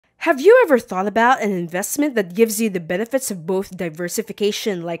Have you ever thought about an investment that gives you the benefits of both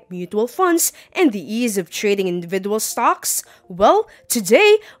diversification like mutual funds and the ease of trading individual stocks? Well,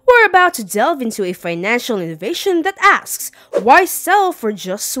 today we're about to delve into a financial innovation that asks, why sell for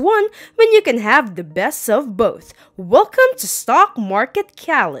just one when you can have the best of both? Welcome to Stock Market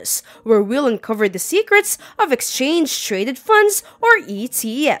Callus, where we'll uncover the secrets of exchange-traded funds or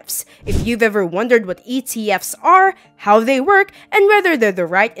ETFs. If you've ever wondered what ETFs are, how they work, and whether they're the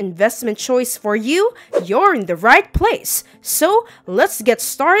right investment choice for you, you're in the right place. So, let's get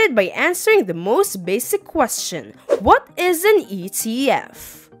started by answering the most basic question. What is an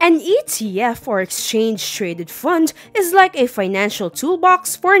ETF? An ETF, or exchange-traded fund, is like a financial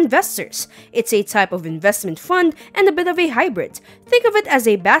toolbox for investors. It's a type of investment fund and a bit of a hybrid. Think of it as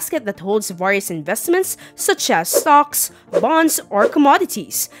a basket that holds various investments such as stocks, bonds, or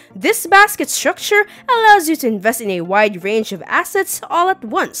commodities. This basket structure allows you to invest in a wide range of assets all at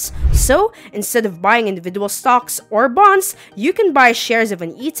once. So, instead of buying individual stocks or bonds, you can buy shares of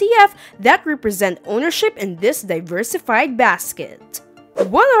an ETF that represent ownership in this diversified basket.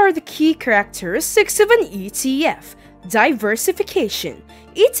 What are the key characteristics of an ETF? Diversification.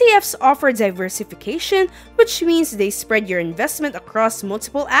 ETFs offer diversification, which means they spread your investment across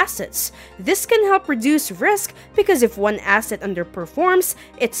multiple assets. This can help reduce risk because if one asset underperforms,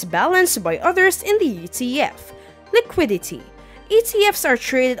 it's balanced by others in the ETF. Liquidity. ETFs are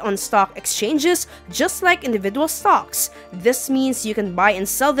traded on stock exchanges just like individual stocks. This means you can buy and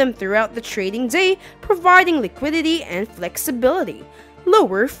sell them throughout the trading day, providing liquidity and flexibility.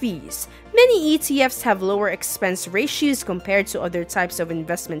 Lower fees. Many ETFs have lower expense ratios compared to other types of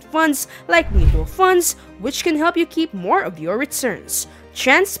investment funds like mutual funds, which can help you keep more of your returns.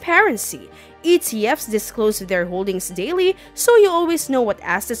 Transparency. ETFs disclose their holdings daily, so you always know what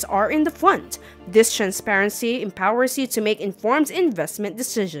assets are in the fund. This transparency empowers you to make informed investment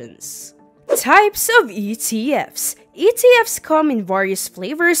decisions. Types of ETFs. ETFs come in various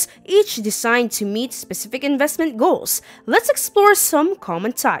flavors, each designed to meet specific investment goals. Let's explore some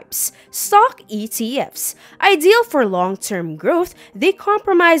common types. Stock ETFs. Ideal for long-term growth, they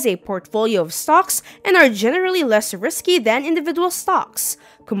comprise a portfolio of stocks and are generally less risky than individual stocks.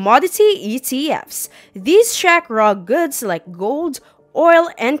 Commodity ETFs. These track raw goods like gold, oil,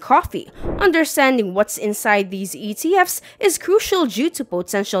 and coffee. Understanding what's inside these ETFs is crucial due to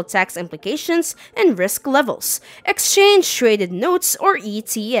potential tax implications and risk levels. Exchange-traded notes or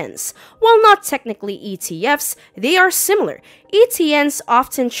ETNs. While not technically ETFs, they are similar. ETNs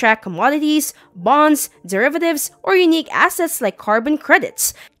often track commodities, bonds, derivatives, or unique assets like carbon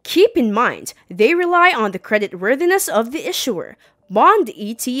credits. Keep in mind, they rely on the creditworthiness of the issuer. Bond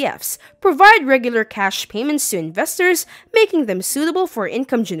ETFs provide regular cash payments to investors, making them suitable for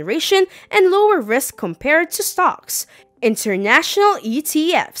income generation and lower risk compared to stocks. International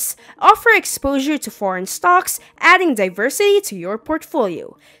ETFs offer exposure to foreign stocks, adding diversity to your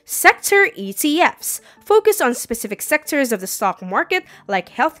portfolio. Sector ETFs focus on specific sectors of the stock market like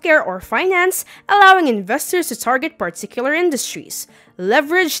healthcare or finance, allowing investors to target particular industries.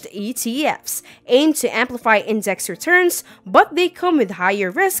 Leveraged ETFs aim to amplify index returns, but they come with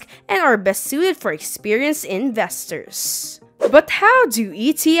higher risk and are best suited for experienced investors. But how do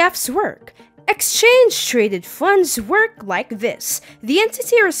ETFs work? Exchange-traded funds work like this. The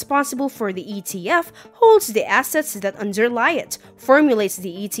entity responsible for the ETF holds the assets that underlie it, formulates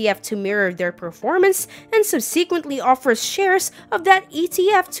the ETF to mirror their performance, and subsequently offers shares of that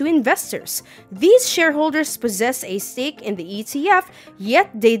ETF to investors. These shareholders possess a stake in the ETF, yet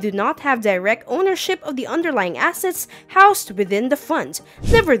they do not have direct ownership of the underlying assets housed within the fund.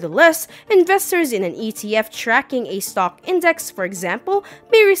 Nevertheless, investors in an ETF tracking a stock index, for example,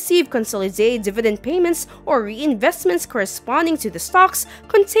 may receive consolidated dividend payments or reinvestments corresponding to the stocks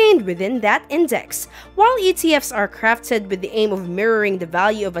contained within that index. While ETFs are crafted with the aim of mirroring the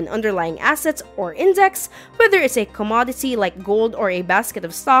value of an underlying asset or index, whether it's a commodity like gold or a basket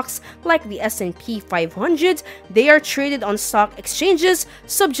of stocks like the S&P 500, they are traded on stock exchanges,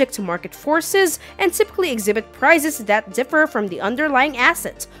 subject to market forces, and typically exhibit prices that differ from the underlying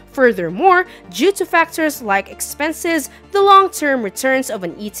asset. Furthermore, due to factors like expenses, the long-term returns of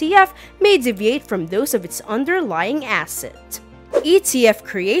an ETF may deviate from those of its underlying asset. ETF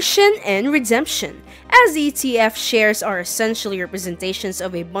creation and redemption. As ETF shares are essentially representations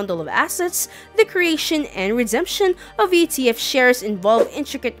of a bundle of assets, the creation and redemption of ETF shares involve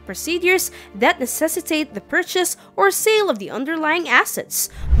intricate procedures that necessitate the purchase or sale of the underlying assets.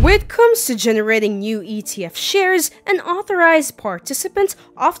 When it comes to generating new ETF shares, an authorized participant,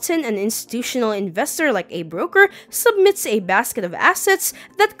 often an institutional investor like a broker, submits a basket of assets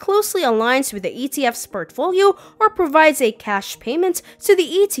that closely aligns with the ETF's portfolio or provides a cash payment to the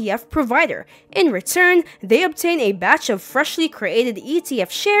ETF provider. In return, they obtain a batch of freshly created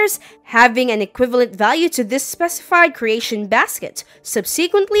ETF shares having an equivalent value to this specified creation basket.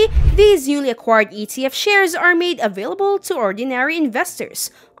 Subsequently, these newly acquired ETF shares are made available to ordinary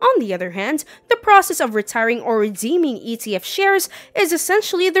investors. On the other hand, the process of retiring or redeeming ETF shares is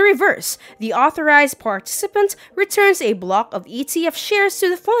essentially the reverse. The authorized participant returns a block of ETF shares to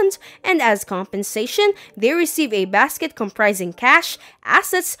the fund, and as compensation, they receive a basket comprising cash,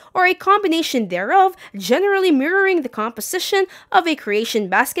 assets, or a combination thereof, generally mirroring the composition of a creation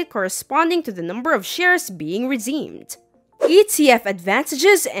basket corresponding to the number of shares being redeemed. ETF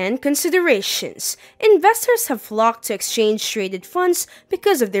advantages and considerations. Investors have flocked to exchange-traded funds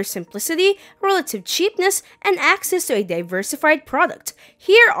because of their simplicity, relative cheapness, and access to a diversified product.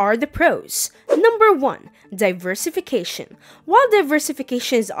 Here are the pros. Number 1. Diversification. While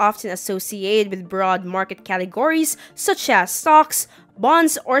diversification is often associated with broad market categories such as stocks,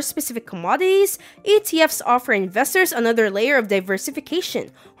 bonds, or specific commodities, ETFs offer investors another layer of diversification,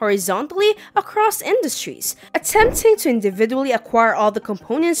 horizontally across industries. Attempting to individually acquire all the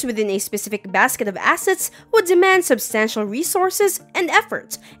components within a specific basket of assets would demand substantial resources and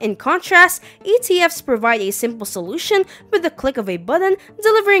effort. In contrast, ETFs provide a simple solution with the click of a button,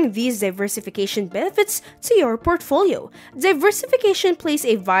 delivering these diversification benefits to your portfolio. Diversification plays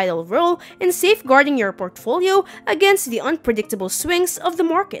a vital role in safeguarding your portfolio against the unpredictable swings of the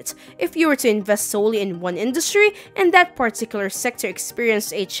market. If you were to invest solely in one industry and that particular sector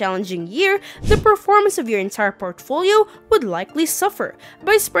experienced a challenging year, the performance of your entire portfolio would likely suffer.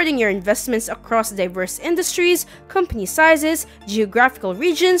 By spreading your investments across diverse industries, company sizes, geographical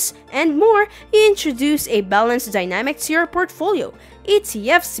regions, and more, you introduce a balanced dynamic to your portfolio.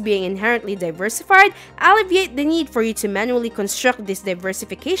 ETFs, being inherently diversified, alleviate the need for you to manually construct this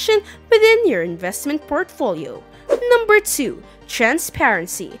diversification within your investment portfolio. Number 2.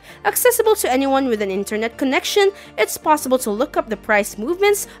 Transparency. Accessible to anyone with an internet connection, it's possible to look up the price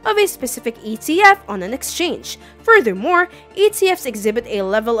movements of a specific ETF on an exchange. Furthermore, ETFs exhibit a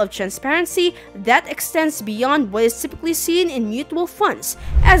level of transparency that extends beyond what is typically seen in mutual funds,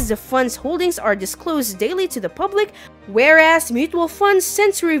 as the fund's holdings are disclosed daily to the public, whereas mutual funds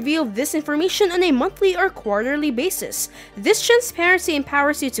tend to reveal this information on a monthly or quarterly basis. This transparency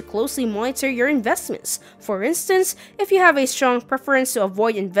empowers you to closely monitor your investments. For instance, if you have a strong preference to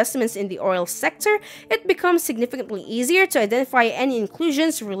avoid investments in the oil sector, it becomes significantly easier to identify any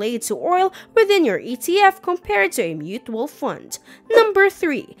inclusions related to oil within your ETF compared to a mutual fund. Number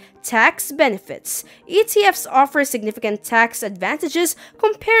 3. Tax benefits. ETFs offer significant tax advantages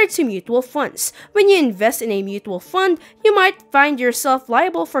compared to mutual funds. When you invest in a mutual fund, you might find yourself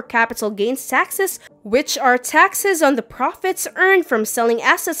liable for capital gains taxes, which are taxes on the profits earned from selling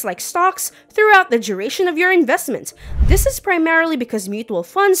assets like stocks throughout the duration of your investment. This is primarily because mutual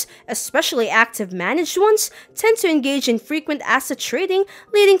funds, especially active managed ones, tend to engage in frequent asset trading,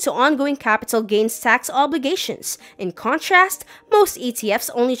 leading to ongoing capital gains tax obligations. In contrast, most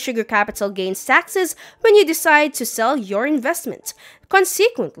ETFs only trigger capital gains taxes when you decide to sell your investment.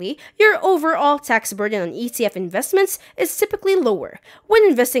 Consequently, your overall tax burden on ETF investments is typically lower. When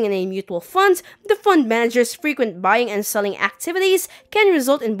investing in a mutual fund, the fund manager's frequent buying and selling activities can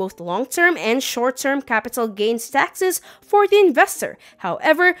result in both long-term and short-term capital gains taxes for the investor.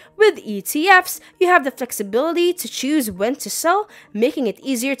 However, with ETFs, you have the flexibility to choose when to sell, making it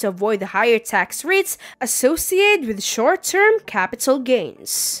easier to avoid the higher tax rates associated with short-term capital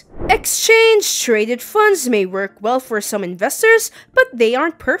gains. Exchange-traded funds may work well for some investors, but they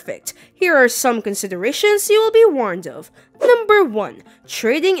aren't perfect. Here are some considerations you will be warned of. Number 1.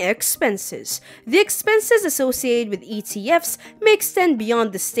 Trading expenses. The expenses associated with ETFs may extend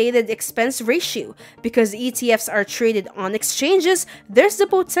beyond the stated expense ratio. Because ETFs are traded on exchanges, there's the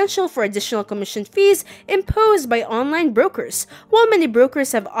potential for additional commission fees imposed by online brokers. While many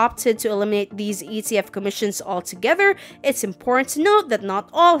brokers have opted to eliminate these ETF commissions altogether, it's important to note that not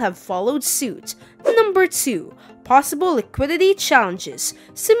all have followed suit. Number 2. Possible liquidity challenges.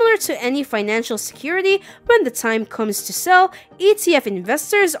 Similar to any financial security, when the time comes to sell, ETF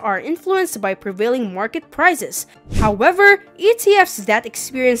investors are influenced by prevailing market prices. However, ETFs that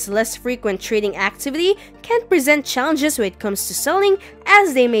experience less frequent trading activity can present challenges when it comes to selling,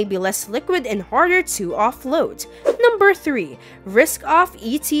 as they may be less liquid and harder to offload. Number 3. Risk-off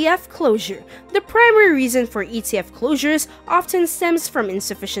ETF closure. The primary reason for ETF closures often stems from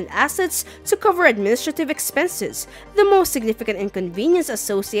insufficient assets to cover administrative expenses. The most significant inconvenience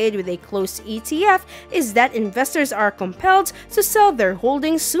associated with a closed ETF is that investors are compelled to sell their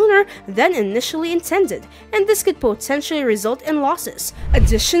holdings sooner than initially intended, and this could potentially result in losses.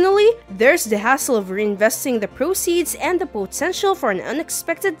 Additionally, there's the hassle of reinvesting the proceeds and the potential for an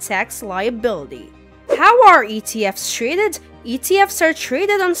unexpected tax liability. How are ETFs traded? ETFs are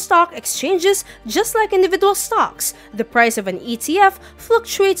traded on stock exchanges just like individual stocks. The price of an ETF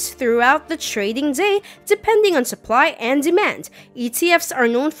fluctuates throughout the trading day depending on supply and demand. ETFs are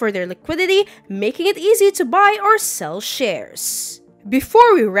known for their liquidity, making it easy to buy or sell shares.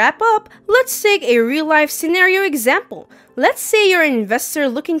 Before we wrap up, let's take a real-life scenario example. Let's say you're an investor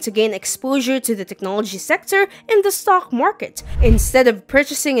looking to gain exposure to the technology sector in the stock market. Instead of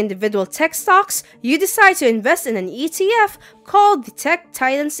purchasing individual tech stocks, you decide to invest in an ETF called the Tech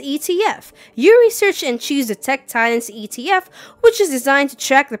Titans ETF. You research and choose the Tech Titans ETF, which is designed to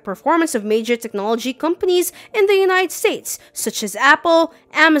track the performance of major technology companies in the United States, such as Apple,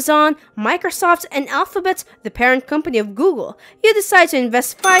 Amazon, Microsoft, and Alphabet, the parent company of Google. You decide to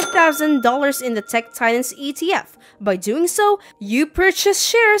invest $5,000 in the Tech Titans ETF. By doing so, you purchase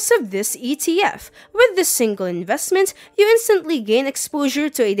shares of this ETF. With this single investment, you instantly gain exposure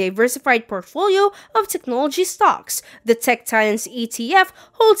to a diversified portfolio of technology stocks. The Tech Titans ETF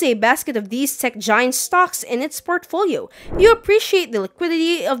holds a basket of these tech giant stocks in its portfolio. You appreciate the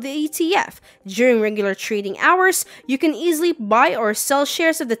liquidity of the ETF. During regular trading hours, you can easily buy or sell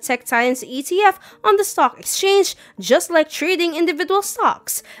shares of the Tech Titans ETF on the stock exchange, just like trading individual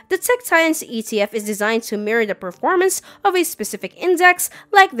stocks. The Tech Titans ETF is designed to mirror the performance of a specific index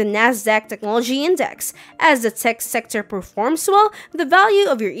like the Nasdaq Technology Index. As the tech sector performs well, the value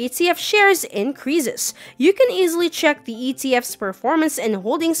of your ETF shares increases. You can easily check the ETF's performance and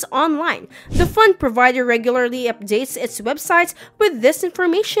holdings online. The fund provider regularly updates its website with this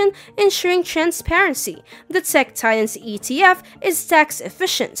information, ensuring transparency. The Tech Titans ETF is tax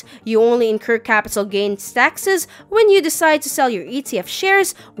efficient. You only incur capital gains taxes when you decide to sell your ETF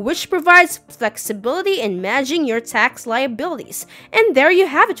shares, which provides flexibility in managing your tax liabilities. And there you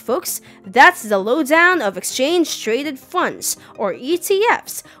have it, folks. That's the lowdown of exchange-traded funds, or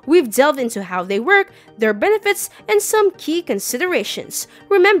ETFs. We've delved into how they work, their benefits, and some key considerations.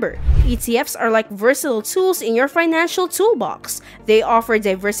 Remember, ETFs are like versatile tools in your financial toolbox. They offer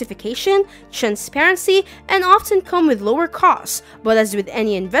diversification, transparency, and often come with lower costs. But as with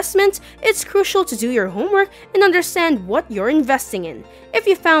any investment, it's crucial to do your homework and understand what you're investing in. If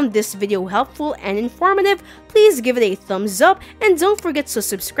you found this video helpful and informative, please give it a thumbs up and don't forget to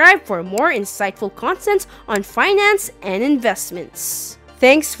subscribe for more insightful content on finance and investments.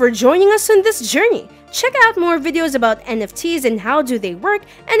 Thanks for joining us on this journey. Check out more videos about NFTs and how do they work,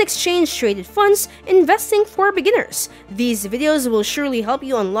 and exchange-traded funds investing for beginners. These videos will surely help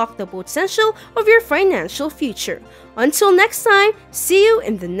you unlock the potential of your financial future. Until next time, see you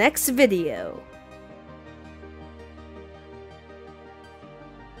in the next video.